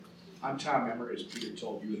I'm Tom Emmer, as Peter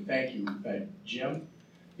told you, and thank you, Jim,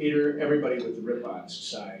 Peter, everybody with the Ripon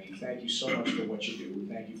Society. Thank you so much for what you do.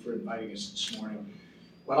 Thank you for inviting us this morning.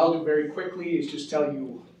 What I'll do very quickly is just tell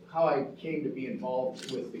you how I came to be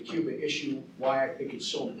involved with the Cuba issue, why I think it's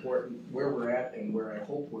so important, where we're at, and where I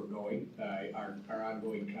hope we're going, our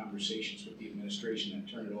ongoing conversations with the administration, and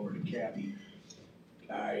turn it over to Kathy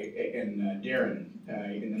and Darin,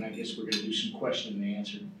 and then I guess we're going to do some question and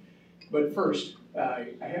answer. But first, I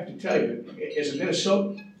have to tell you, as a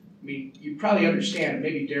Minnesotan, I mean, you probably understand,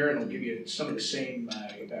 maybe Darin will give you some of the same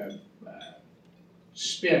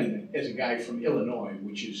spin as a guy from Illinois,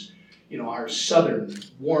 which is, you know, our southern,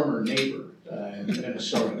 warmer neighbor in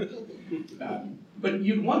Minnesota. But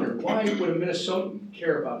you'd wonder, why would a Minnesotan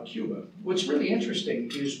care about Cuba? What's really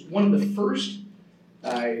interesting is one of the first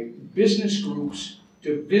business groups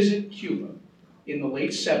to visit Cuba in the late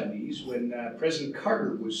 70s, when President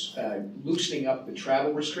Carter was loosening up the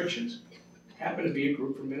travel restrictions, happened to be a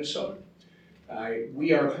group from Minnesota.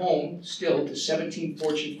 We are home still to 17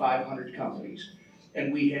 Fortune 500 companies,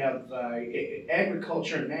 and we have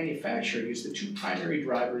agriculture and manufacturing as the two primary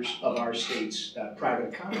drivers of our state's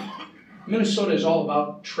private economy. Minnesota is all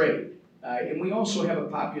about trade, and we also have a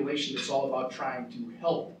population that's all about trying to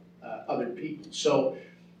help other people. So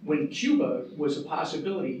when Cuba was a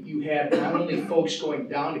possibility, you had not only folks going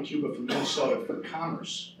down to Cuba from Minnesota for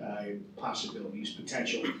commerce possibilities,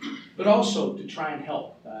 potential, but also to try and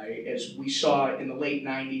help. As we saw in the late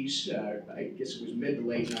 90s, I guess it was mid to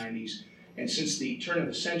late 90s, and since the turn of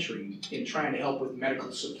the century, in trying to help with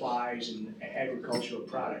medical supplies and agricultural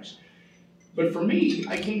products. But for me,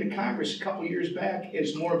 I came to Congress a couple years back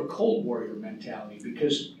as more of a Cold Warrior mentality,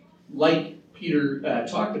 because like Peter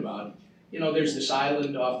talked about, you know, there's this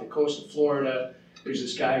island off the coast of Florida. There's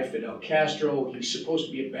this guy, Fidel Castro. He's supposed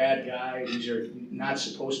to be a bad guy. These are not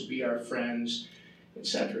supposed to be our friends,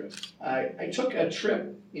 etc. I took a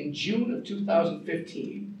trip in June of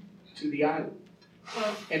 2015 to the island,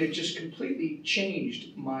 and it just completely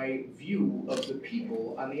changed my view of the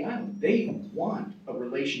people on the island. They want a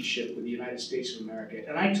relationship with the United States of America,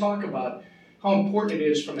 and I talk about how important it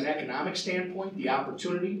is from an economic standpoint, the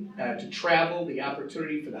opportunity to travel, the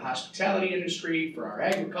opportunity for the hospitality industry, for our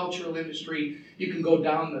agricultural industry. You can go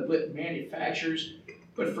down the manufacturers.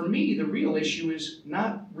 But for me, the real issue is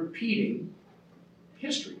not repeating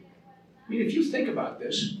history. I mean, if you think about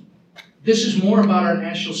this, this is more about our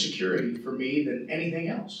national security for me than anything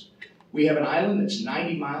else. We have an island that's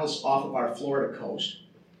 90 miles off of our Florida coast.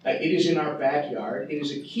 It is in our backyard. It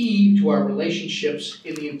is a key to our relationships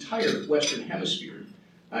in the entire Western Hemisphere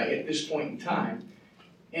at this point in time.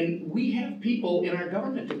 And we have people in our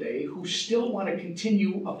government today who still want to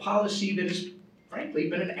continue a policy that has, frankly,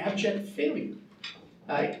 been an abject failure.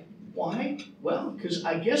 Why? Well, because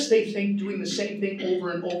I guess they think doing the same thing over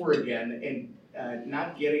and over again and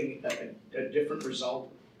not getting a different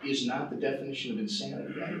result is not the definition of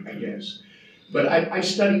insanity, I guess. But I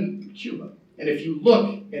study Cuba. And if you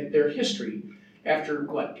look at their history, after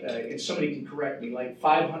what, and somebody can correct me, like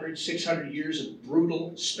 500, 600 years of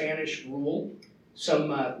brutal Spanish rule, some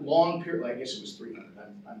long period, well, I guess it was 300,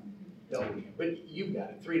 I'm doubling it, but you've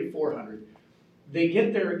got it, 300 to 400. They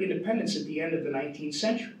get their independence at the end of the 19th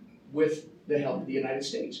century with the help of the United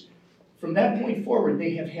States. From that point forward,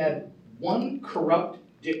 they have had one corrupt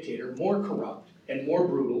dictator, more corrupt and more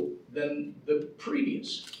brutal than the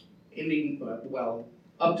previous, ending,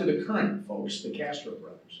 up to the current folks, the Castor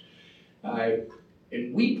brothers.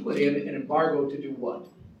 And we put in an embargo to do what?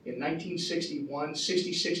 In 1961,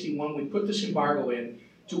 61, we put this embargo in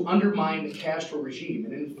to undermine the Castro regime.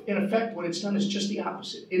 And in effect, what it's done is just the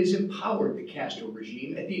opposite. It has empowered the Castro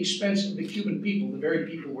regime at the expense of the Cuban people, the very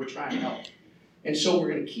people we're trying to help. And so we're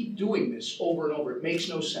going to keep doing this over and over. It makes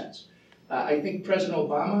no sense. I think President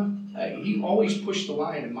Obama, he always pushed the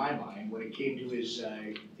line in my mind when it came to his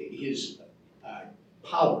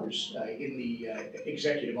powers in the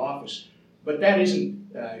executive office. But that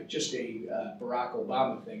isn't just a Barack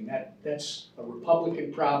Obama thing. That's a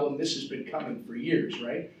Republican problem. This has been coming for years,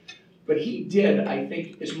 right? But he did, I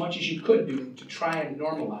think, as much as you could do to try and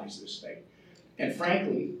normalize this thing. And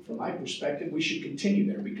frankly, from my perspective, we should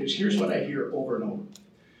continue there, because here's what I hear over and over.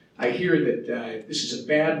 I hear that this is a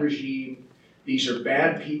bad regime. These are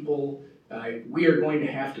bad people. We are going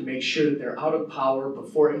to have to make sure that they're out of power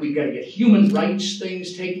before, and we've got to get human rights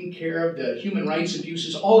things taken care of, the human rights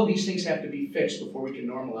abuses, all of these things have to be fixed before we can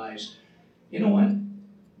normalize. You know what?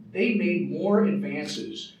 They made more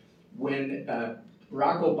advances when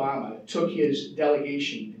Barack Obama took his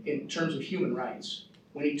delegation in terms of human rights.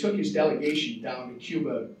 When he took his delegation down to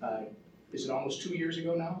Cuba, is it almost 2 years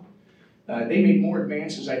ago now? They made more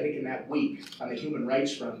advances, I think, in that week on the human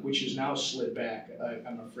rights front, which has now slid back,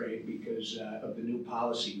 I'm afraid, because of the new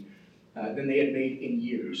policy, than they had made in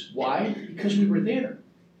years. Why? Because we were there.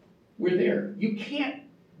 We're there. You can't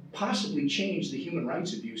possibly change the human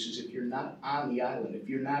rights abuses if you're not on the island, if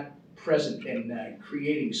you're not present and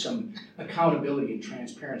creating some accountability and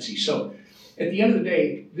transparency. So at the end of the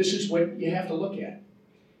day, this is what you have to look at.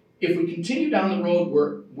 If we continue down the road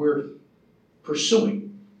we're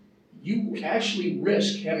pursuing, you actually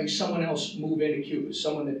risk having someone else move into Cuba,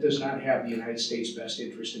 someone that does not have the United States' best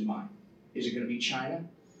interest in mind. Is it going to be China?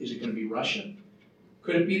 Is it going to be Russia?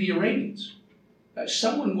 Could it be the Iranians?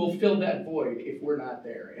 Someone will fill that void if we're not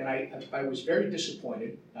there. And I was very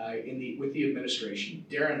disappointed with the administration.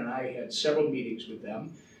 Darin and I had several meetings with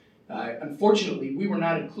them. Unfortunately, we were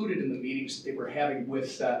not included in the meetings that they were having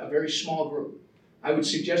with a very small group. I would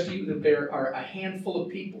suggest to you that there are a handful of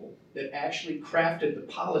people that actually crafted the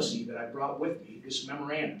policy that I brought with me, this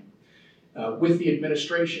memorandum, with the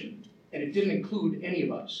administration, and it didn't include any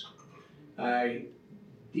of us.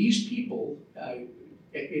 These people,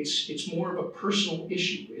 it's more of a personal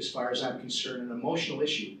issue as far as I'm concerned, an emotional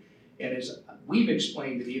issue. And as we've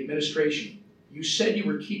explained to the administration, you said you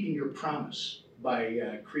were keeping your promise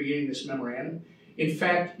by creating this memorandum. In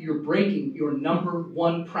fact, you're breaking your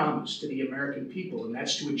 #1 promise to the American people, and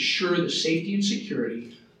that's to ensure the safety and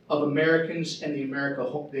security of Americans and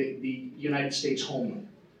the United States homeland.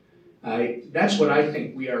 That's what I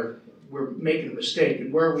think we're making a mistake.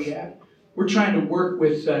 And where are we at? We're trying to work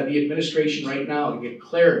with the administration right now to get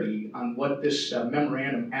clarity on what this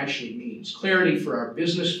memorandum actually means. Clarity for our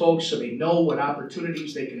business folks so they know what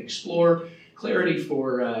opportunities they can explore. Clarity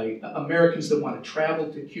for Americans that want to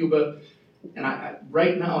travel to Cuba. And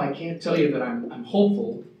right now, I can't tell you that I'm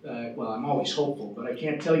hopeful. Well, I'm always hopeful, but I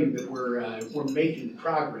can't tell you that we're making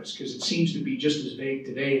progress, because it seems to be just as vague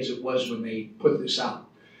today as it was when they put this out.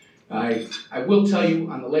 I will tell you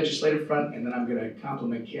on the legislative front, and then I'm going to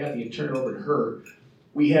compliment Kathy and turn it over to her.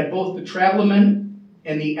 We had both the travel amendment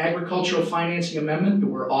and the agricultural financing amendment that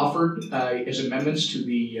were offered as amendments to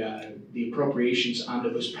the appropriations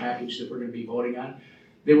omnibus package that we're going to be voting on.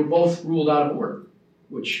 They were both ruled out of order,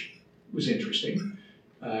 which was interesting,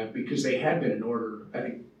 because they had been in order, I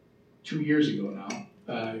think, 2 years ago now,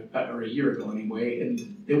 or a year ago anyway,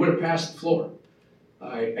 and they would have passed the floor.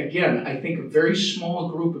 Again, I think a very small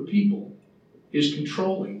group of people is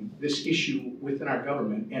controlling this issue within our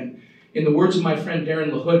government. And in the words of my friend Darin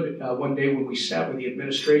LaHood, one day when we sat with the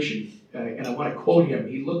administration, and I want to quote him,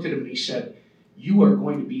 he looked at him and he said, "You are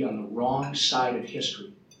going to be on the wrong side of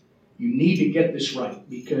history. You need to get this right,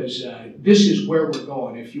 because this is where we're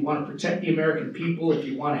going. If you want to protect the American people, if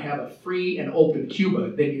you want to have a free and open Cuba,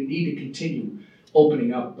 then you need to continue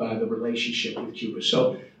opening up the relationship with Cuba."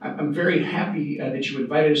 So I'm very happy that you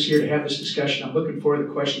invited us here to have this discussion. I'm looking forward to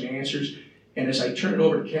the question and answers. And as I turn it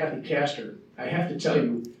over to Kathy Castor, I have to tell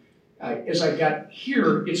you, as I got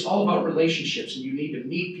here, it's all about relationships, and you need to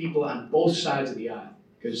meet people on both sides of the aisle.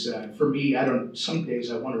 Because for me, some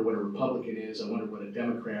days I wonder what a Republican is, I wonder what a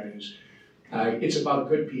Democrat is. It's about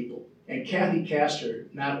good people. And Kathy Castor,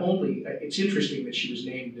 not only, it's interesting that she was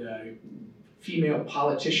named Female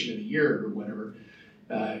Politician of the Year or whatever.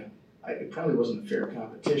 It probably wasn't a fair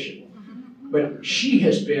competition. But she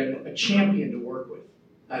has been a champion to work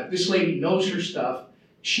with. This lady knows her stuff.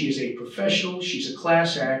 She is a professional, she's a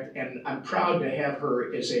class act, and I'm proud to have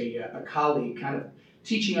her as a colleague, kind of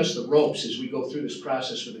teaching us the ropes as we go through this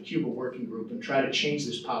process with the Cuba Working Group and try to change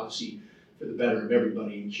this policy for the better of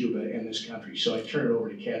everybody in Cuba and this country. So I turn it over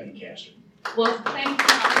to Kathy Castor. Well, thank you.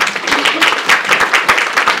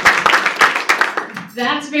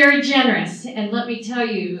 That's very generous. And let me tell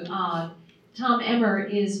you, Tom Emmer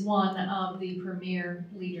is one of the premier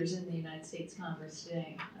leaders in the United States Congress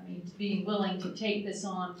today. I mean, being willing to take this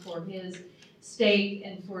on for his state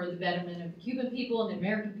and for the betterment of Cuban people and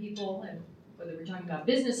American people, and whether we're talking about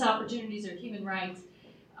business opportunities or human rights,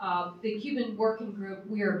 the Cuban Working Group,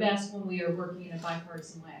 we are best when we are working in a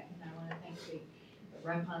bipartisan way. And I want to thank the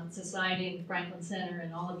Ripon Society and the Franklin Center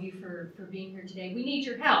and all of you for being here today. We need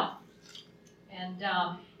your help. And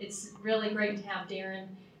it's really great to have Darin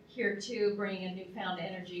here too, bringing a newfound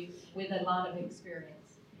energy with a lot of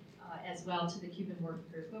experience as well to the Cuban Working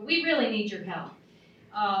Group. But we really need your help.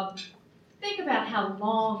 Think about how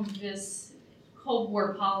long this Cold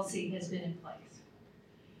War policy has been in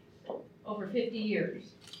place. Over 50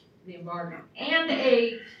 years, the embargo. And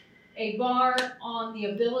a bar on the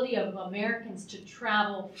ability of Americans to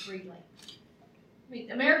travel freely. I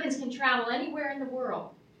mean, Americans can travel anywhere in the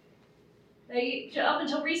world. Up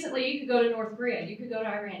until recently, you could go to North Korea, you could go to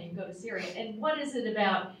Iran, you could go to Syria. And what is it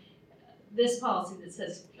about this policy that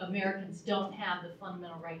says Americans don't have the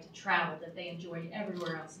fundamental right to travel that they enjoy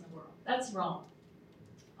everywhere else in the world. That's wrong.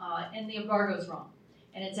 And the embargo's wrong.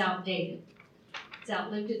 And it's outdated. It's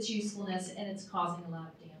outlived its usefulness, and it's causing a lot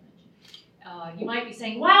of damage. You might be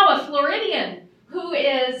saying, wow, a Floridian who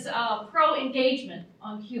is pro-engagement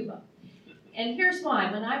on Cuba. And here's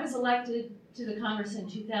why. When I was elected to the Congress in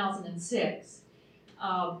 2006,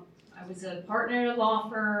 I was a partner at a law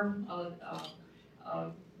firm,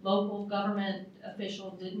 a local government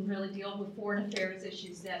official, didn't really deal with foreign affairs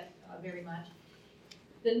issues that very much.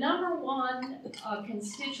 The number one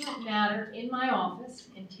constituent matter in my office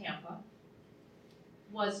in Tampa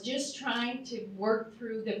was just trying to work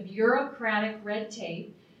through the bureaucratic red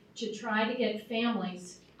tape to try to get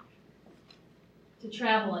families to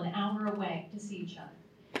travel an hour away to see each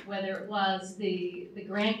other. Whether it was the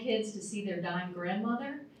grandkids to see their dying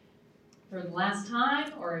grandmother for the last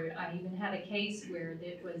time, or I even had a case where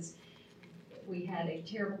we had a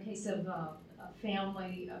terrible case of a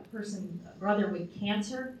brother with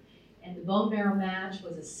cancer, and the bone marrow match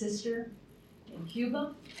was a sister in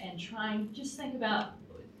Cuba, and just think about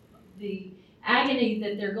the agony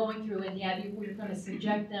that they're going through, and yet we're going to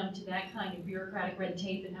subject them to that kind of bureaucratic red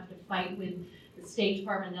tape and have to fight with the State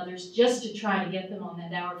Department and others just to try to get them on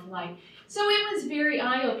that hour flight. So it was very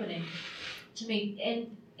eye-opening to me,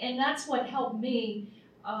 and that's what helped me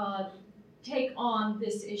take on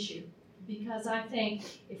this issue, because I think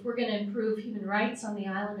if we're going to improve human rights on the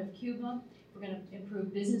island of Cuba, if we're going to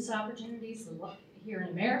improve business opportunities here in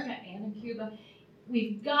America and in Cuba,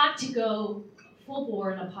 we've got to go full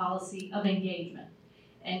bore in a policy of engagement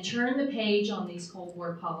and turn the page on these Cold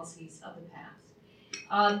War policies of the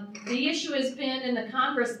past. The issue has been in the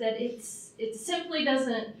Congress that it simply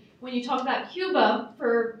doesn't, when you talk about Cuba,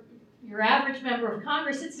 for your average member of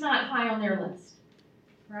Congress, it's not high on their list,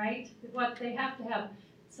 right? What they have to have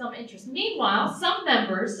some interest. Meanwhile, some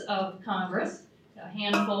members of Congress, a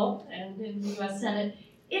handful, and in the U.S. Senate,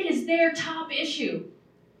 it is their top issue.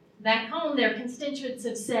 Back home, their constituents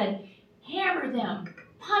have said, hammer them,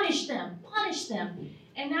 punish them, punish them.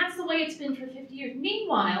 And that's the way it's been for 50 years.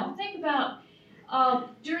 Meanwhile, think about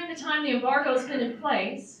during the time the embargo's been in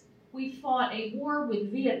place, we fought a war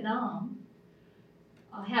with Vietnam,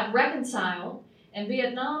 have reconciled, and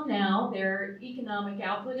Vietnam now, their economic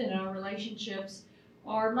output and our relationships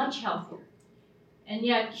are much healthier. And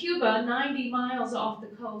yet Cuba, 90 miles off the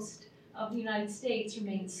coast of the United States,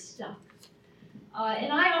 remains stuck.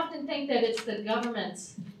 And I often think that it's the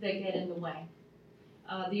governments that get in the way,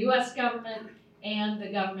 the U.S. government and the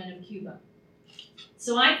government of Cuba.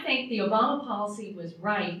 So I think the Obama policy was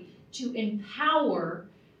right to empower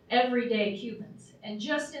everyday Cubans. And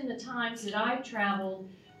just in the times that I've traveled,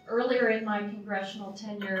 earlier in my congressional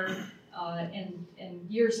tenure and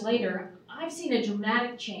years later, I've seen a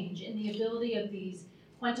dramatic change in the ability of these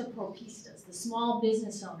cuentapropistas, the small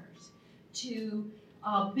business owners, to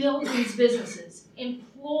build these businesses,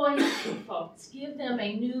 employ folks, give them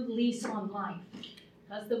a new lease on life.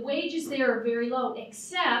 Because the wages there are very low,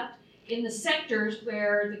 except in the sectors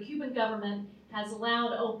where the Cuban government has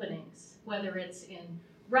allowed openings, whether it's in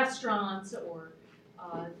restaurants or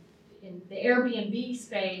in the Airbnb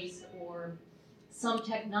space or some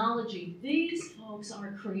technology. These folks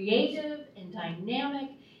are creative and dynamic,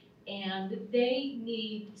 and they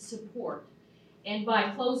need support. And by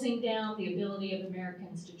closing down the ability of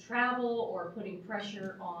Americans to travel or putting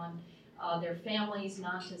pressure on their families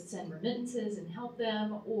not to send remittances and help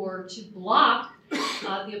them, or to block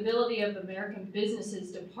the ability of American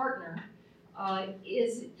businesses to partner,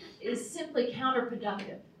 is simply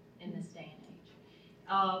counterproductive in this day and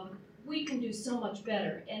age. We can do so much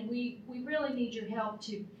better, and we really need your help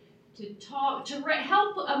to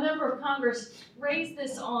help a member of Congress raise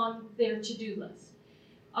this on their to-do list.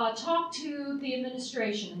 Talk to the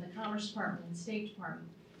administration and the Commerce Department and the State Department.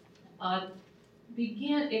 How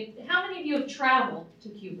many of you have traveled to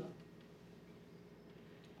Cuba?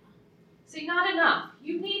 See, not enough.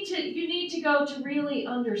 You need to go to really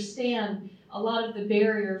understand a lot of the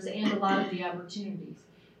barriers and a lot of the opportunities.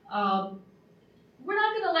 We're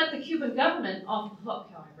not going to let the Cuban government off the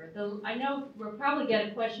hook, however. I know we'll probably get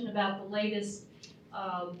a question about the latest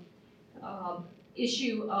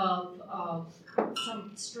issue of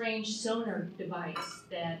some strange sonar device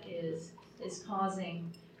that is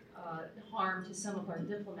causing harm to some of our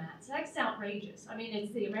diplomats. That's outrageous. I mean,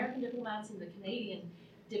 it's the American diplomats and the Canadian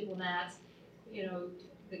diplomats. You know,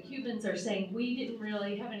 the Cubans are saying, we didn't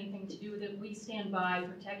really have anything to do with it. We stand by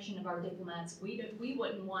protection of our diplomats. We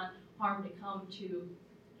wouldn't want harm to come to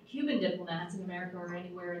Cuban diplomats in America or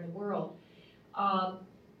anywhere in the world.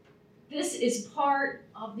 This is part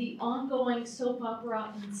of the ongoing soap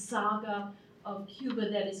opera and saga of Cuba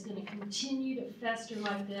that is going to continue to fester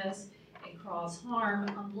like this and cause harm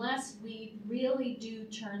unless we really do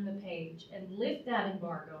turn the page and lift that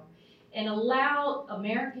embargo and allow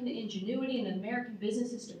American ingenuity and American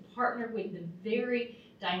businesses to partner with the very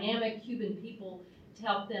dynamic Cuban people to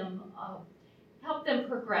help them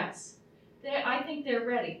progress. I think they're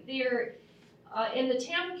ready. They're in the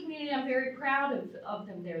Tampa community. I'm very proud of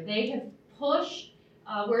them there. They have pushed.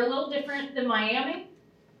 We're a little different than Miami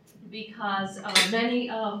because many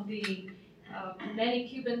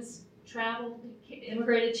Cubans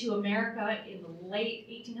immigrated to America in the late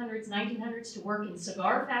 1800s, 1900s to work in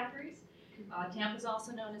cigar factories. Tampa is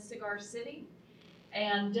also known as Cigar City.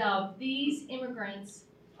 And these immigrants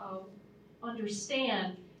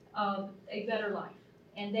understand a better life.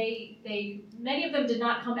 And many of them did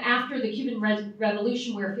not come after the Cuban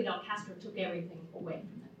Revolution where Fidel Castro took everything away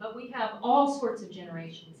from them. But we have all sorts of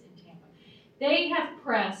generations in Tampa. They have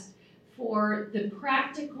pressed for the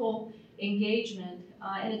practical engagement,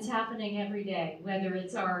 and it's happening every day, whether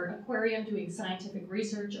it's our aquarium doing scientific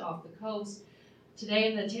research off the coast.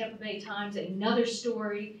 Today in the Tampa Bay Times, another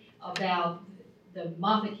story about the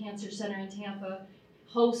Moffitt Cancer Center in Tampa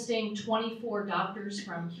hosting 24 doctors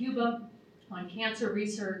from Cuba on cancer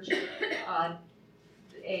research.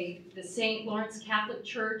 The St. Lawrence Catholic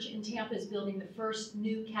Church in Tampa is building the first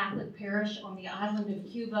new Catholic parish on the island of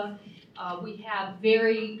Cuba. We have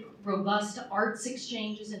very robust arts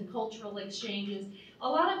exchanges and cultural exchanges. A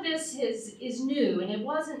lot of this is new, and it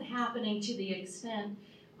wasn't happening to this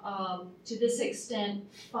extent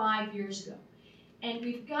 5 years ago. And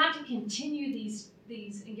we've got to continue these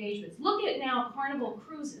engagements. Look at now Carnival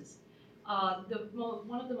Cruises.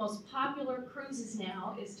 One of the most popular cruises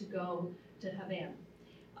now is to go to Havana.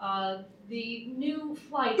 The new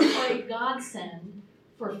flights are a godsend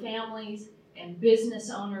for families and business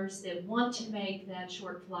owners that want to make that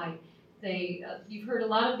short flight. You've heard a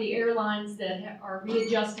lot of the airlines that are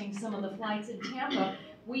readjusting some of the flights in Tampa.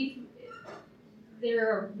 There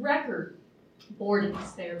are record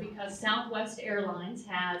boardings there because Southwest Airlines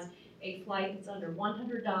has a flight that's under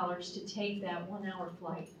 $100 to take that 1 hour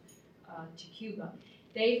flight to Cuba.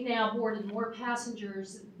 They've now boarded more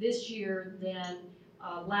passengers this year than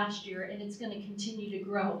last year, and it's going to continue to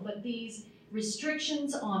grow. But these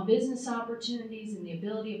restrictions on business opportunities and the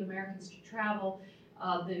ability of Americans to travel,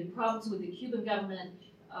 the problems with the Cuban government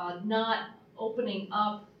not opening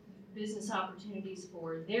up business opportunities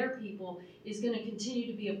for their people is going to continue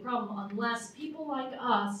to be a problem unless people like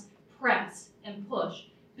us press and push.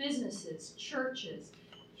 Businesses, churches,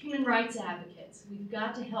 human rights advocates. We've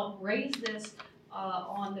got to help raise this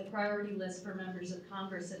on the priority list for members of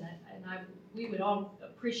Congress, and we would all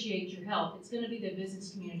appreciate your help. It's going to be the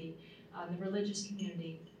business community, the religious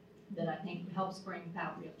community that I think helps bring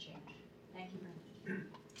about real change. Thank you very much.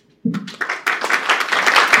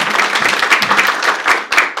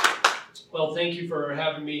 Well, thank you for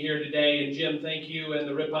having me here today, and Jim, thank you and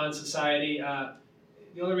the Ripon Society.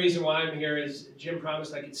 The only reason why I'm here is Jim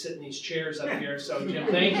promised I could sit in these chairs up here, so Jim,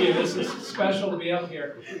 thank you. This is special to be up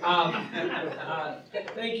here.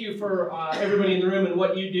 Thank you for everybody in the room and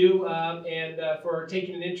what you do, and for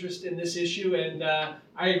taking an interest in this issue. And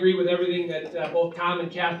I agree with everything that both Tom and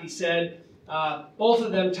Kathy said. Both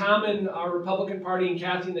of them, Tom and our Republican Party and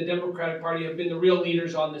Kathy and the Democratic Party, have been the real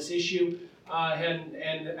leaders on this issue. And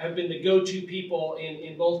have been the go-to people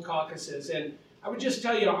in both caucuses. And I would just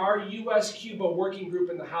tell you, our U.S.-Cuba working group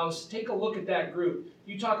in the House, take a look at that group.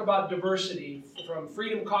 You talk about diversity, from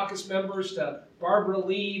Freedom Caucus members to Barbara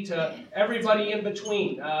Lee to everybody in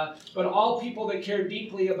between, but all people that care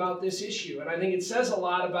deeply about this issue. And I think it says a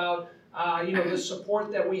lot about the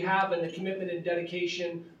support that we have and the commitment and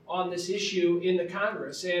dedication on this issue in the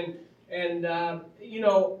Congress.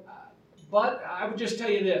 But I would just tell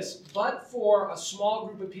you this, but for a small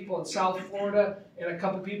group of people in South Florida and a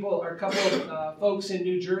couple of folks in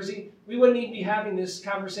New Jersey, we wouldn't even be having this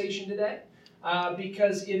conversation today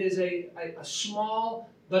because it is a small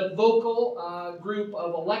but vocal group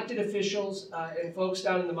of elected officials and folks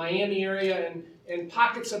down in the Miami area and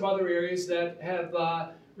pockets of other areas that have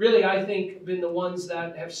really, I think, been the ones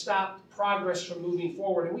that have stopped progress from moving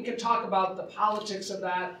forward. And we can talk about the politics of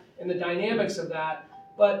that and the dynamics of that.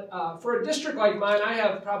 But for a district like mine, I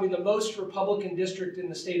have probably the most Republican district in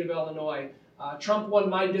the state of Illinois. Trump won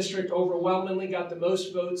my district overwhelmingly, got the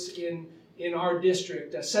most votes in our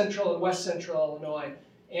district, Central and West Central Illinois.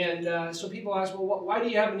 And so people ask, well, why do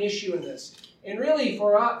you have an issue in this? And really,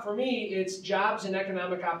 for me, it's jobs and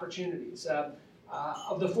economic opportunities.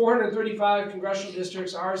 Of the 435 congressional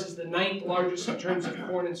districts, ours is the 9th largest in terms of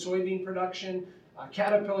corn and soybean production.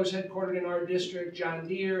 Caterpillar's headquartered in our district, John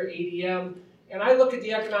Deere, ADM. And I look at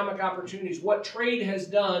the economic opportunities, what trade has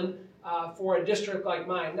done for a district like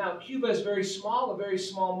mine. Now, Cuba is very small, a very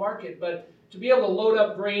small market, but to be able to load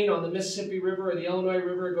up grain on the Mississippi River or the Illinois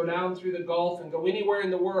River, go down through the Gulf and go anywhere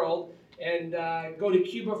in the world and go to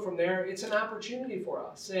Cuba from there, it's an opportunity for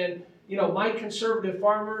us. And you know, my conservative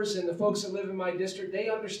farmers and the folks that live in my district, they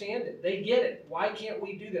understand it. They get it. Why can't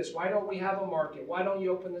we do this? Why don't we have a market? Why don't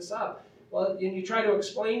you open this up? Well, and you try to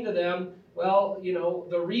explain to them, well, you know,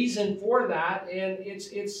 the reason for that, and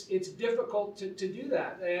it's difficult to do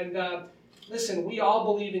that. And listen, we all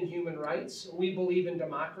believe in human rights. We believe in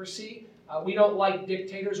democracy. We don't like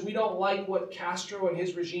dictators. We don't like what Castro and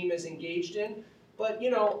his regime is engaged in. But,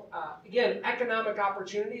 you know, again, economic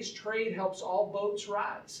opportunities, trade helps all boats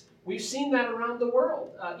rise. We've seen that around the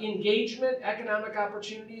world. Engagement, economic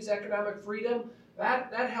opportunities, economic freedom,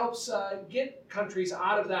 that helps get countries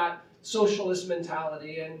out of that socialist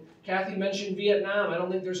mentality. And Kathy mentioned Vietnam. I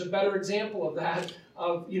don't think there's a better example of that,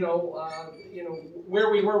 of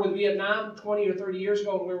where we were with Vietnam 20 or 30 years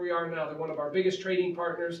ago and where we are now. They're one of our biggest trading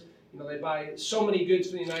partners. You know, they buy so many goods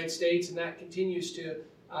from the United States, and that continues to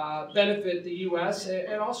benefit the U.S.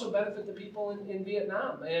 and also benefit the people in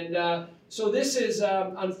Vietnam. And so this is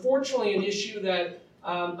unfortunately an issue that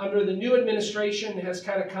under the new administration has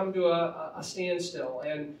kind of come to a standstill.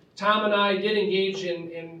 And Tom and I did engage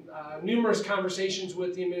in numerous conversations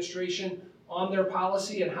with the administration on their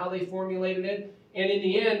policy and how they formulated it. And in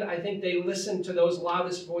the end, I think they listened to those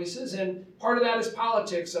loudest voices. And part of that is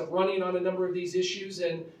politics, of running on a number of these issues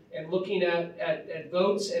and looking at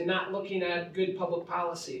votes and not looking at good public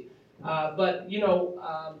policy. But, you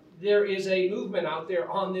know, there is a movement out there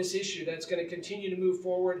on this issue that's going to continue to move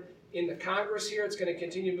forward in the Congress here. It's going to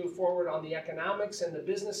continue to move forward on the economics and the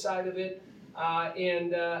business side of it.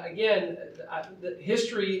 Again, the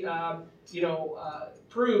history,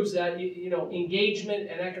 proves that engagement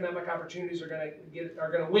and economic opportunities are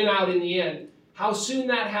going to win out in the end. How soon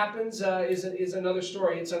that happens is another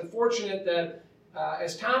story. It's unfortunate that,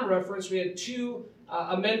 as Tom referenced, we had two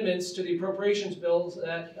amendments to the appropriations bills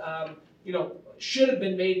that should have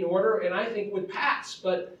been made in order, and I think would pass.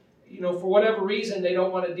 But for whatever reason, they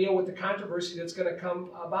don't want to deal with the controversy that's going to come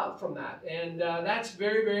about from that. And that's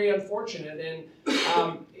very, very unfortunate. And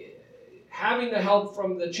having the help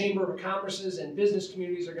from the Chamber of Commerce's and business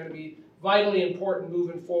communities are going to be vitally important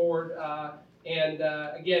moving forward.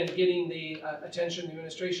 Again, getting the attention of the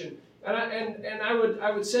administration. And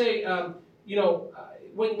I would say,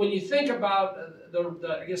 when you think about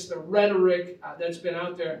the rhetoric that's been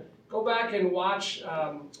out there, go back and watch,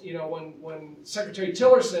 when Secretary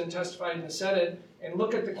Tillerson testified in the Senate, and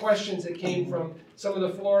look at the questions that came from some of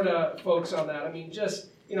the Florida folks on that. I mean, just,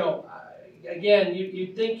 again, you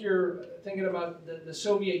think you're thinking about the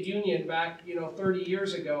Soviet Union back, 30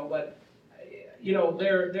 years ago, but,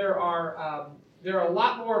 there are a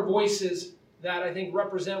lot more voices that I think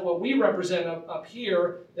represent what we represent up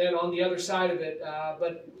here than on the other side of it.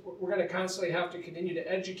 But we're going to constantly have to continue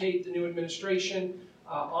to educate the new administration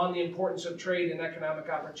on the importance of trade and economic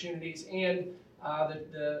opportunities and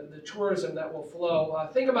the tourism that will flow.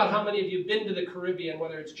 Think about how many of you have been to the Caribbean,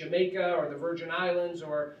 whether it's Jamaica or the Virgin Islands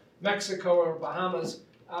or Mexico or Bahamas.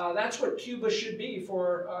 That's what Cuba should be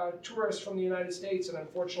for tourists from the United States, and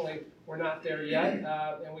unfortunately, we're not there yet.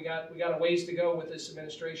 And we got a ways to go with this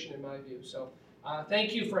administration, in my view. So,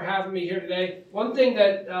 thank you for having me here today. One thing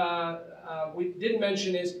that we didn't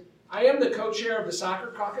mention is I am the co-chair of the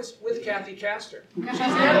soccer caucus with Kathy Castor. She's the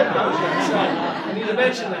other co-chair, so I need to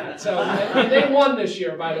mention that. So, and they won this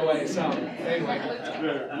year, by the way. So, anyway,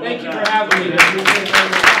 thank you for having me.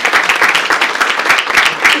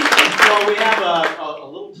 Well, we have a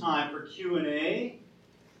little time for Q&A.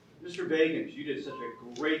 Mr. Bagans, you did such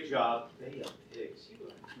a great job. They are pigs. You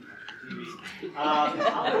are too much for TV.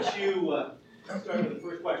 I'll let you start with the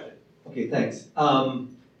first question. Okay, thanks.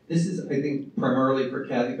 This is, I think, primarily for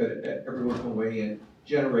Kathy, but everyone can weigh in.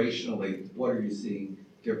 Generationally, what are you seeing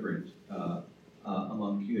different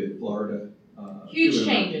among Cuba, Florida? Huge Cuba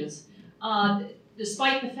changes.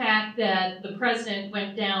 Despite the fact that the president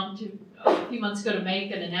went down to a few months ago to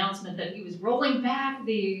make an announcement that he was rolling back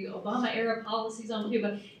the Obama-era policies on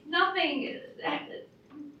Cuba,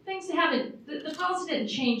 things haven't, the policy didn't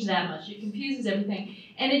change that much. It confuses everything.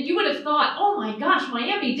 And you would have thought, oh my gosh,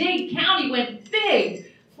 Miami-Dade County went big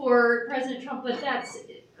for President Trump, but that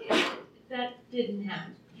didn't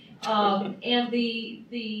happen. And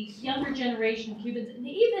the younger generation of Cubans, and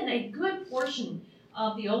even a good portion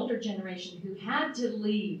of the older generation who had to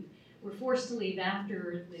leave, were forced to leave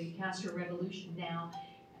after the Castor Revolution now,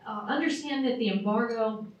 understand that the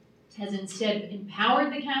embargo has instead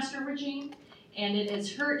empowered the Castor regime. and it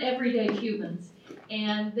has hurt everyday Cubans.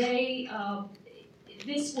 And this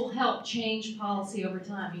will help change policy over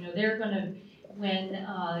time. You know, they're going to, when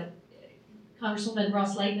Congresswoman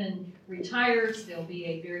Ross Lakeman retires, there'll be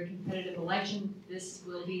a very competitive election. This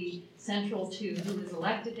will be central to who is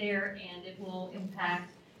elected there, and it will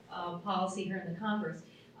impact policy here in the Congress.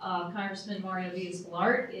 Congressman Mario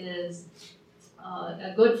Diaz-Balart is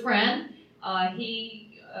a good friend.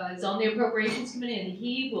 He is on the Appropriations Committee, and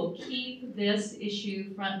he will keep this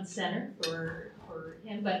issue front and center for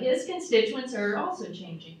him. But his constituents are also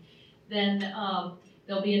changing. Then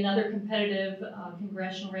there'll be another competitive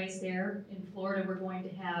congressional race there. In Florida, we're going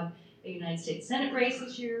to have a United States Senate race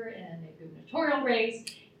this year and a gubernatorial race.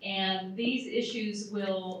 And these issues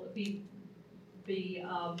will be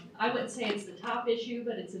I wouldn't say it's the top issue,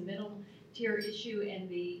 but it's a middle tier issue. And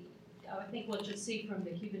I think what you'll see from the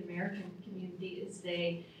Cuban American community is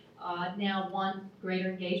they now want greater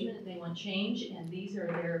engagement and they want change. And these are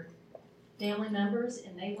their family members,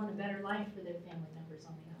 and they want a better life for their family members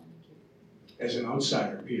on the island of Cuba. As an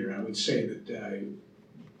outsider, Peter, I would say that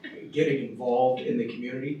getting involved in the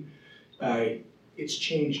community, it's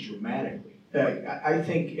changed dramatically. I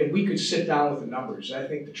think, and we could sit down with the numbers, I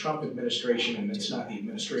think the Trump administration, and it's not the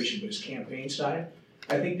administration, but his campaign side,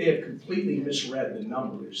 I think they have completely misread the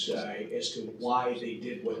numbers as to why they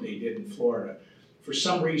did what they did in Florida. For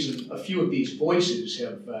some reason, a few of these voices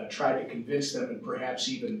have tried to convince them, and perhaps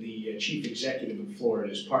even the chief executive in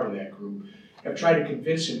Florida is part of that group, have tried to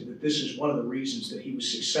convince him that this is one of the reasons that he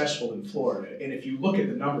was successful in Florida. And if you look at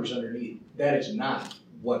the numbers underneath, that is not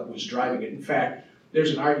what was driving it. In fact,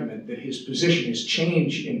 there's an argument that his position, his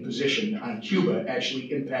change in position on Cuba actually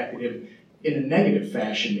impacted him in a negative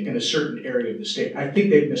fashion in a certain area of the state. I think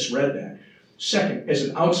they've misread that. Second, as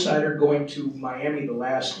an outsider going to Miami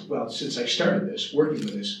since I started this, working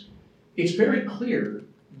with this, it's very clear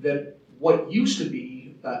that what used to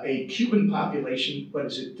be a Cuban population,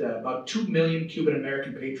 about 2 million Cuban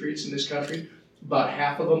American patriots in this country, about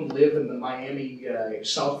half of them live in the Miami,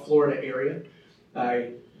 South Florida area.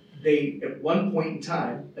 They, at one point in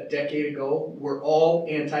time, a decade ago, were all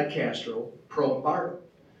anti-Castro, pro-embargo.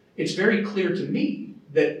 It's very clear to me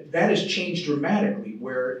that that has changed dramatically,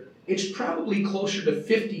 where it's probably closer to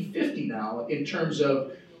 50-50 now in terms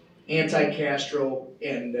of anti-Castro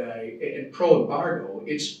and pro-embargo.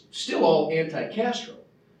 It's still all anti-Castro,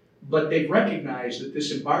 but they've recognized that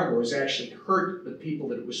this embargo has actually hurt the people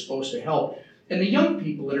that it was supposed to help. And the young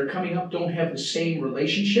people that are coming up don't have the same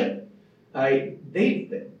relationship.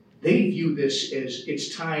 They view this as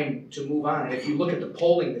it's time to move on. And if you look at the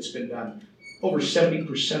polling that's been done, over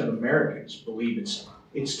 70% of Americans believe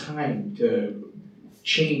it's time to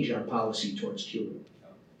change our policy towards Cuba.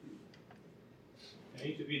 I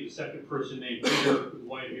hate to be the second person named Peter with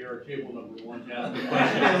white hair, table number one, to ask the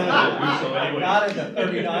question. So anyway. Not in the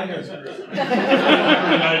 39ers group.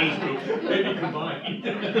 39ers group, maybe combined.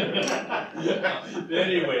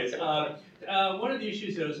 Anyways, one of the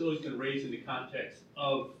issues that has always been raised in the context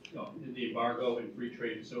of in the embargo and free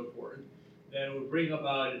trade and so forth, that it would bring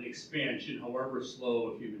about an expansion, however slow,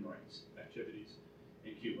 of human rights activities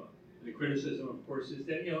in Cuba. And the criticism, of course, is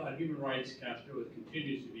that on human rights, Castro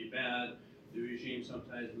continues to be bad. The regime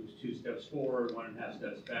sometimes moves 2 steps forward, 1.5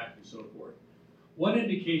 steps back, and so forth. What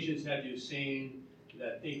indications have you seen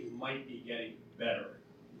that things might be getting better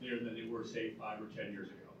there than they were, say, 5 or 10 years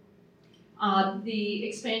ago? The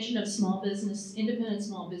expansion of independent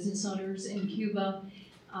small business owners in Cuba,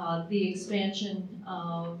 the expansion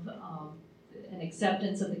of an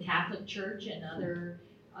acceptance of the Catholic Church and other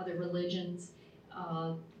religions.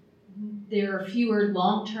 There are fewer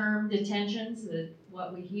long-term detentions.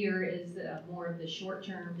 What we hear is more of the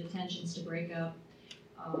short-term detentions to break up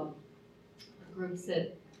groups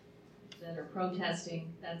that are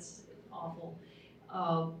protesting. That's awful.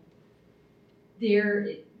 What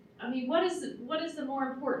is the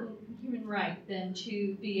more important human right than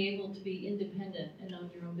to be able to be independent and own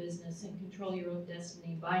your own business and control your own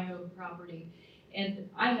destiny, buy your own property? And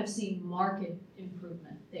I have seen marked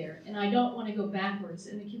improvement there. And I don't want to go backwards,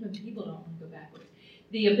 and the Cuban people don't want to go backwards.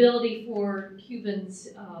 The ability for Cubans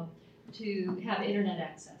to have internet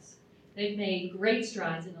access. They've made great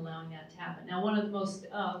strides in allowing that to happen. Now, one of the most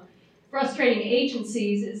frustrating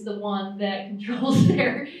agencies is the one that controls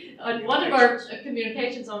on one of our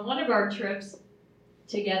communications on one of our trips,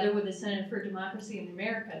 together with the Center for Democracy in the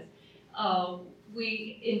Americas.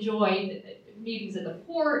 We enjoyed meetings at the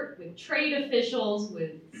port with trade officials,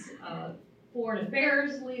 with foreign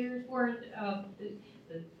affairs leaders, who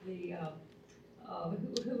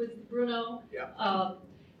was Bruno? Yeah.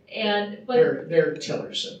 But they're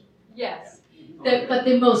Tillerson. yes, But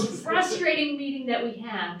the most frustrating meeting that we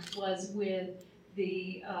had was with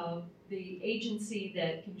the agency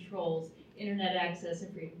that controls internet access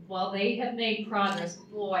and freedom. While they have made progress,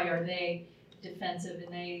 boy, are they defensive,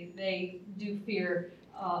 and they do fear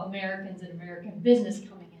Americans and American business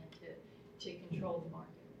coming in to control the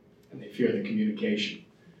market. And they fear the communication.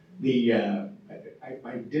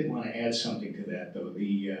 I did want to add something to that, though.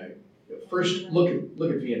 First, look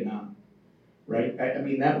at Vietnam, right? I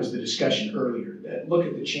mean, that was the discussion earlier. Look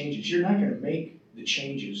at the changes. You're not going to make the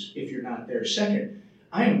changes if you're not there. Second,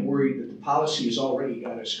 I am worried that the policy has already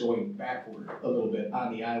got us going backward a little bit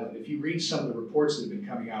on the island. If you read some of the reports that have been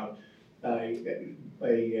coming out,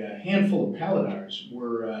 a handful of paladars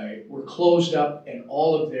were closed up, and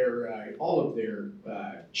all of their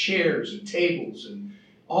chairs and tables and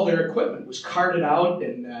all their equipment was carted out,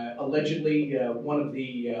 and allegedly one of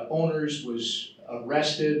the owners was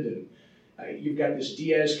arrested. And you've got this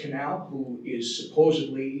Diaz-Canal, who is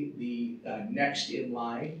supposedly the next in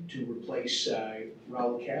line to replace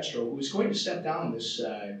Raul Castro, who is going to step down this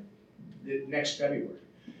next February.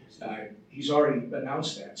 He's already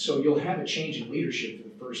announced that. So you'll have a change in leadership for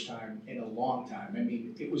the first time in a long time. I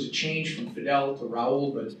mean, it was a change from Fidel to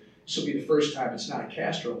Raul, but this will be the first time it's not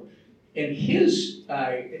Castro. And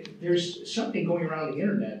there's something going around the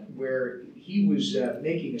internet where he was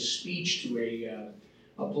making a speech to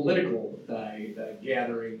a political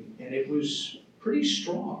gathering, and it was pretty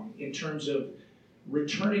strong in terms of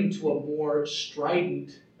returning to a more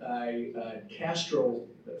strident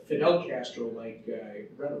Fidel Castro-like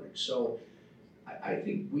rhetoric. So I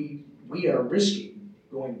think we are risking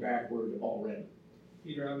going backward already.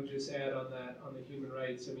 Peter, I would just add on that, on the human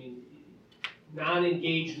rights. I mean,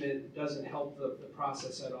 non-engagement doesn't help the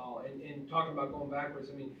process at all. And talking about going backwards,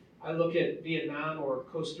 I mean, I look at Vietnam or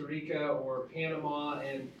Costa Rica or Panama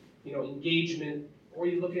and, engagement, or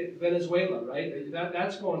you look at Venezuela, right?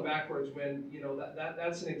 That's going backwards when,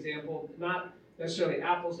 that's an example, not necessarily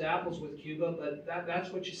apples to apples with Cuba, but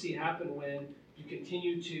that's what you see happen when you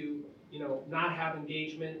continue to, not have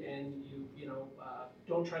engagement and you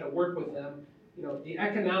don't try to work with them. The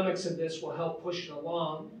economics of this will help push it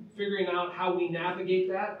along. Figuring out how we navigate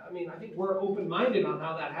that. I mean, I think we're open-minded on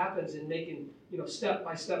how that happens and making, step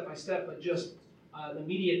by step by step, but just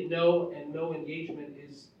immediate no and no engagement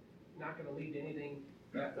is not going to lead to anything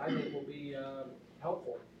that I think will be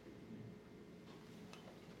helpful.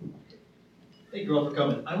 Thank you all for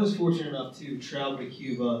coming. I was fortunate enough to travel to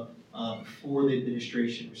Cuba before the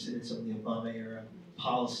administration rescinded some of the Obama era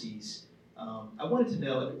policies. I wanted to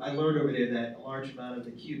know, I learned over there that a large amount of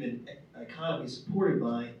the Cuban economy is supported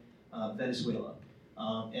by Venezuela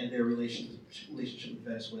and their relationship with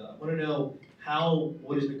Venezuela. I want to know how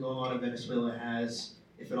what has been going on in Venezuela has,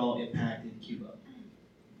 if at all, impacted Cuba.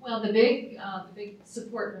 Well, the big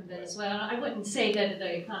support from Venezuela, I wouldn't say that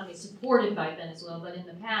the economy is supported by Venezuela, but in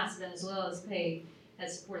the past, Venezuela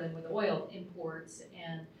has supported them with oil imports,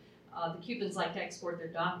 and the Cubans like to export their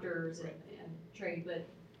doctors and trade, but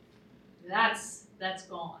that's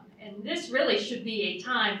gone. And this really should be a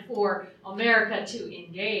time for America to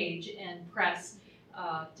engage and press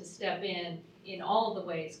to step in all of the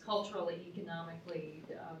ways, culturally, economically,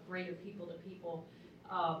 greater people to people,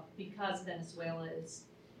 because Venezuela is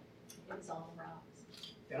on the rocks.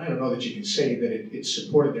 And I don't know that you can say that it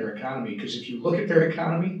supported their economy, because if you look at their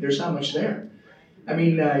economy, there's not much there. I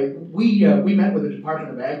mean, we met with the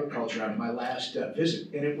Department of Agriculture on my last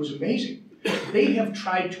visit, and it was amazing. They have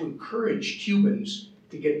tried to encourage Cubans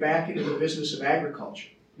to get back into the business of agriculture.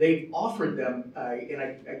 They've offered them, and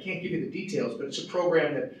I can't give you the details, but it's a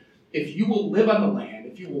program that if you will live on the land,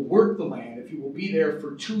 if you will work the land, if you will be there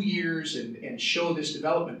for 2 years and show this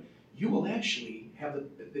development, you will actually have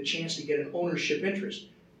the chance to get an ownership interest.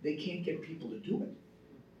 They can't get people to do it.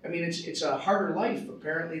 I mean, it's a harder life,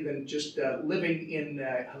 apparently, than just living in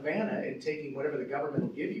Havana and taking whatever the government will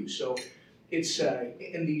give you. So it's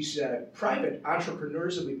in these private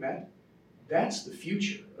entrepreneurs that we met, that's the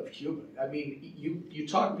future of Cuba. I mean, you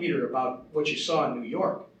talk, Peter, about what you saw in New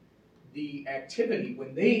York. The activity,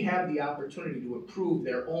 when they have the opportunity to improve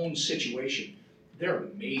their own situation, they're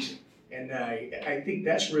amazing. And I think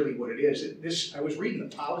that's really what it is. I was reading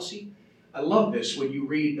the policy. I love this when you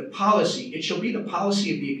read the policy. It shall be the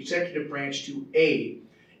policy of the executive branch to A,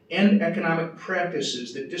 end economic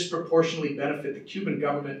practices that disproportionately benefit the Cuban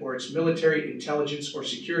government or its military, intelligence, or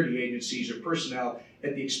security agencies or personnel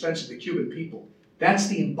at the expense of the Cuban people. That's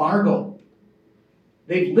the embargo.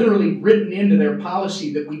 They've literally written into their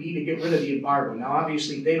policy that we need to get rid of the embargo. Now,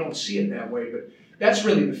 obviously, they don't see it that way, but that's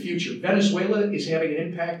really the future. Venezuela is having an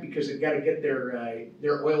impact because they've got to get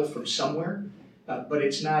their oil from somewhere, but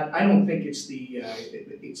it's not. I don't think it's the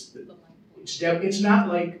It's not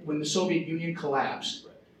like when the Soviet Union collapsed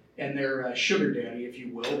and their sugar daddy, if you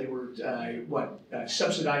will, they were,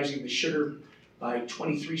 subsidizing the sugar by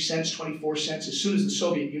 23 cents, 24 cents. As soon as the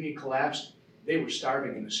Soviet Union collapsed, they were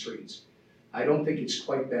starving in the streets. I don't think it's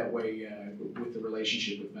quite that way with the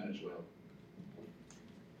relationship with Venezuela.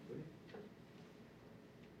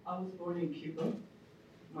 I was born in Cuba.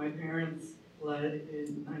 My parents fled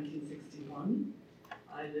in 1961.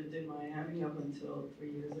 I lived in Miami up until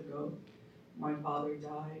 3 years ago. My father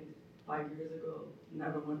died 5 years ago,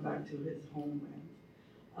 never went back to his homeland.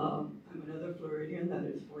 I'm another Floridian that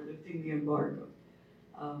is for lifting the embargo.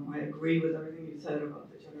 I agree with everything you said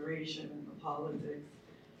about the generation and the politics.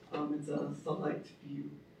 It's a select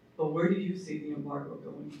few. But where do you see the embargo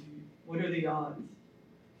going? What are the odds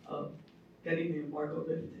of getting the embargo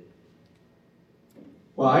lifted?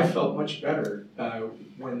 Well, I felt much better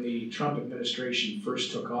when the Trump administration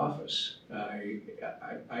first took office. I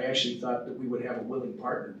actually thought that we would have a willing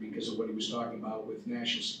partner because of what he was talking about with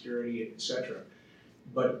national security, et cetera.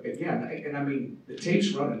 But again, and I mean, the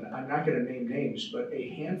tape's running, I'm not going to name names, but a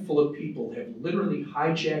handful of people have literally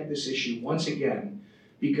hijacked this issue once again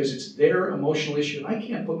because it's their emotional issue, and I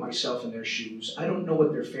can't put myself in their shoes. I don't know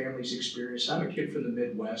what their families experience. I'm a kid from the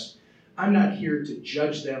Midwest. I'm not here to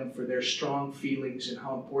judge them for their strong feelings and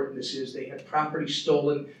how important this is. They had property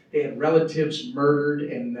stolen, they had relatives murdered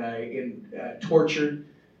and tortured.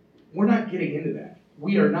 We're not getting into that.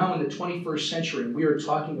 We are now in the 21st century, and we are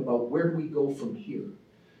talking about where do we go from here.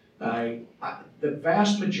 The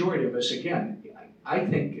vast majority of us, again, I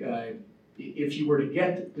think if you were to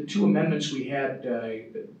get the two amendments we had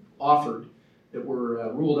offered that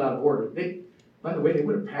were ruled out of order, by the way, they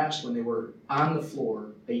would have passed when they were on the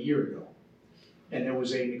floor a year ago. And there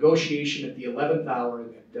was a negotiation at the 11th hour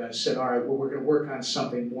that said, all right, well, we're going to work on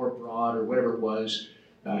something more broad or whatever it was,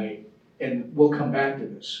 and we'll come back to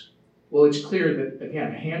this. Well, it's clear that,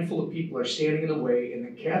 again, a handful of people are standing in the way, and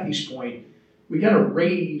then Kathy's point, we got to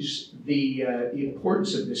raise the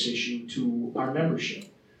importance of this issue to our membership,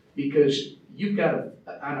 because you've got to,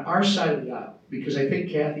 on our side of the aisle, because I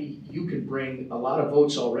think, Kathy, you can bring a lot of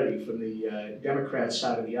votes already from the Democrat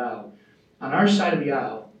side of the aisle. On our side of the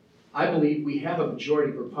aisle, I believe we have a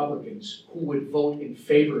majority of Republicans who would vote in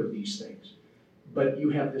favor of these things. But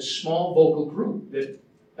you have this small vocal group that,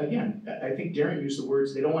 again, I think Darin used the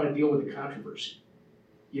words, they don't want to deal with the controversy.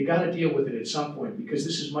 You got to deal with it at some point because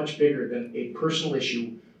this is much bigger than a personal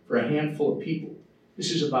issue for a handful of people. This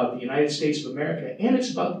is about the United States of America, and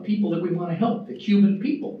it's about the people that we want to help, the Cuban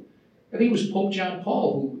people. I think it was Pope John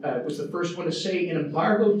Paul who was the first one to say an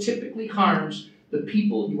embargo typically harms the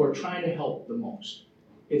people you are trying to help the most.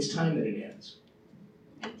 It's time that it ends.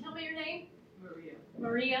 And tell me your name. Maria.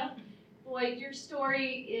 Maria. Boy, your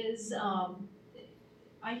story is,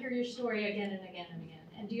 I hear your story again and again and again.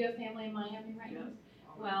 And do you have family in Miami right now?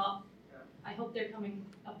 Well, I hope they're coming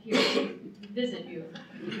up here to visit you.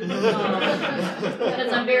 Because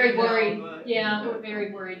I'm very worried. Yeah, we're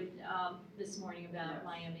very worried this morning about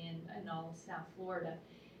Miami and all of South Florida.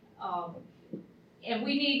 And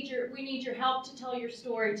we need your help to tell your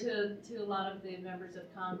story to a lot of the members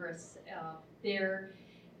of Congress.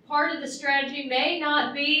 Part of the strategy may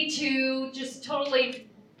not be to just totally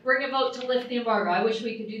bring a vote to lift the embargo. I wish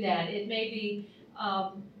we could do that. It may be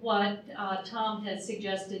what Tom has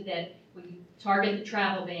suggested, that we target the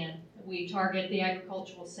travel ban, we target the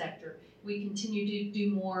agricultural sector, we continue to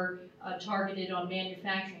do more targeted on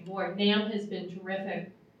manufacturing. Boy, NAM has been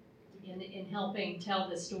terrific in helping tell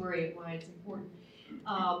the story of why it's important.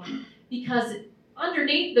 Because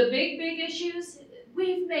underneath the big issues,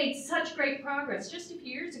 we've made such great progress. Just a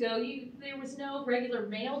few years ago, there was no regular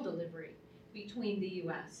mail delivery between the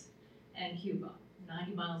U.S. and Cuba,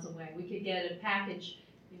 90 miles away. We could get a package,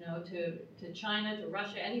 to China, to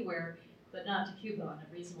Russia, anywhere, but not to Cuba on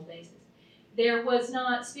a reasonable basis. There was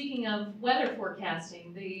not, speaking of weather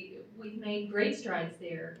forecasting, we've made great strides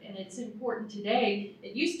there, and it's important today.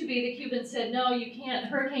 It used to be the Cubans said, no, you can't,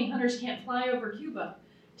 hurricane hunters can't fly over Cuba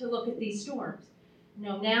to look at these storms.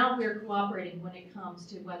 No, now we're cooperating when it comes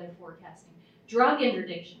to weather forecasting. Drug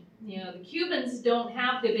interdiction. The Cubans don't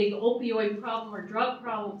have the big opioid problem or drug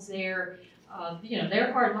problems there.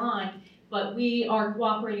 They're hard line, but we are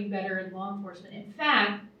cooperating better in law enforcement. In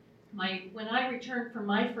fact, when I returned from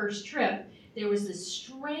my first trip, there was this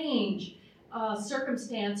strange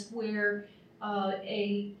circumstance where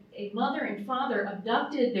a mother and father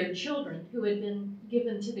abducted their children who had been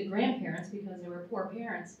given to the grandparents because they were poor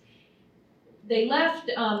parents. They left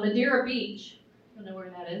Madeira Beach, I don't know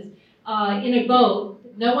where that is, in a boat.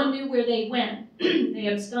 No one knew where they went. They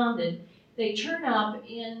absconded. They turn up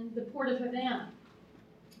in the port of Havana.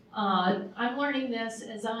 I'm learning this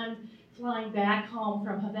as I'm flying back home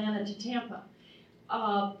from Havana to Tampa.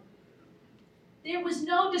 There was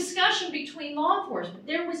no discussion between law enforcement.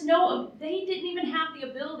 They didn't even have the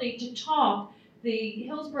ability to talk, the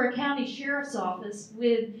Hillsborough County Sheriff's Office,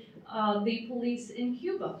 with the police in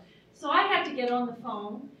Cuba. So I had to get on the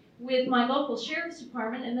phone with my local sheriff's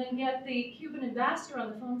department and then get the Cuban ambassador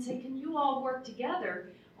on the phone and say, can you all work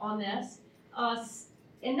together on this?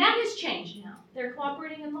 And that has changed now. They're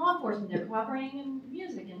cooperating in law enforcement, they're cooperating in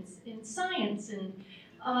music and in science, and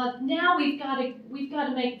now we've got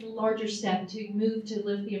to make the larger step to move to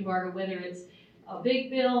lift the embargo, whether it's a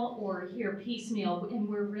big bill or here piecemeal, and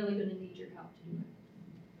we're really going to need your help to do it.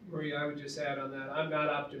 Maria, I would just add on that, I'm not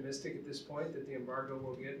optimistic at this point that the embargo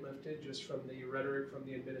will get lifted just from the rhetoric from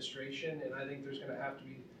the administration, and I think there's going to have to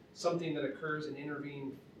be something that occurs, an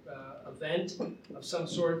intervening event of some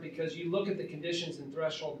sort, because you look at the conditions and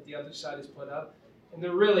threshold that the other side has put up, and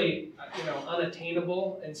they're really,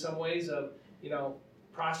 unattainable in some ways of,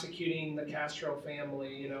 prosecuting the Castro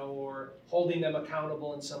family, or holding them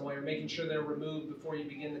accountable in some way, or making sure they're removed before you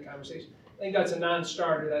begin the conversation. I think that's a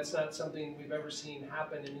non-starter. That's not something we've ever seen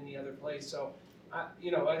happen in any other place. So, I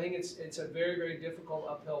think it's a very, very difficult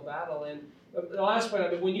uphill battle. And the last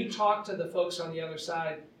point, when you talk to the folks on the other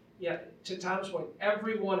side, yeah, to Tom's point,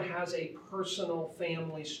 everyone has a personal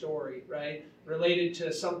family story, right, related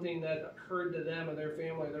to something that occurred to them or their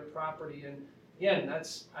family or their property. And again,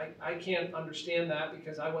 I can't understand that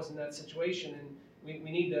because I wasn't in that situation, and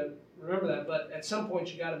we need to remember that. But at some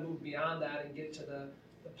point, you got to move beyond that and get to the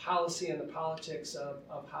policy and the politics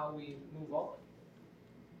of how we move on.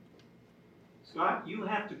 Scott, you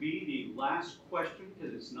have to be the last question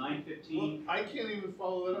because it's 9:15. Well, I can't even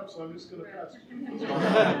follow that up, so I'm just going to pass.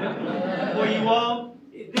 Well, you all,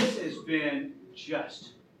 this has been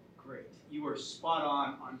just great. You are spot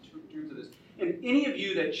on terms of this. And any of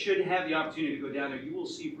you that should have the opportunity to go down there, you will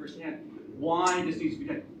see firsthand why this needs to be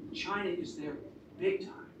done. China is there big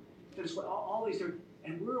time. That's what all these are.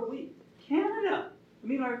 And where are we? Canada. I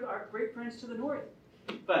mean, our great friends to the north.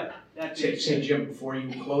 But that's Say, Jim, before you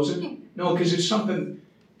close it? No, because it's something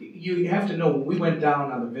you have to know. When we went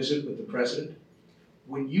down on the visit with the president,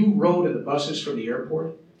 when you rode in the buses from the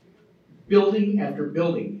airport, building after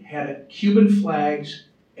building had Cuban flags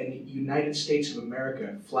and the United States of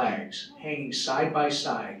America flags hanging side by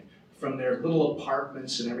side from their little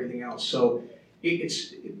apartments and everything else. So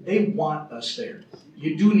they want us there.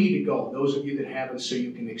 You do need to go, those of you that haven't, so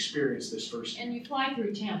you can experience this firsthand. And you fly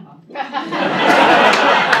through Tampa. It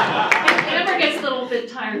never gets a little bit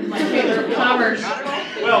tired of my favorite commerce.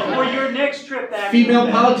 Well, for your next trip back, Female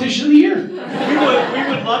politician of the year. we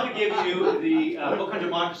would love to give you the book on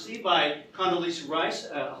democracy by Condoleezza Rice.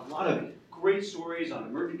 A lot of great stories on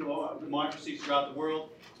emerging democracies throughout the world.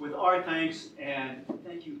 With our thanks, and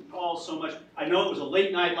thank you all so much. I know it was a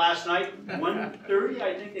late night last night, 1:30,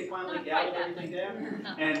 I think they finally gaveled everything down,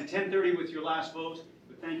 and 10:30 with your last vote.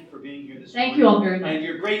 But thank you for being here this morning. Thank you all very much. And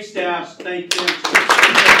your great staffs, thank you.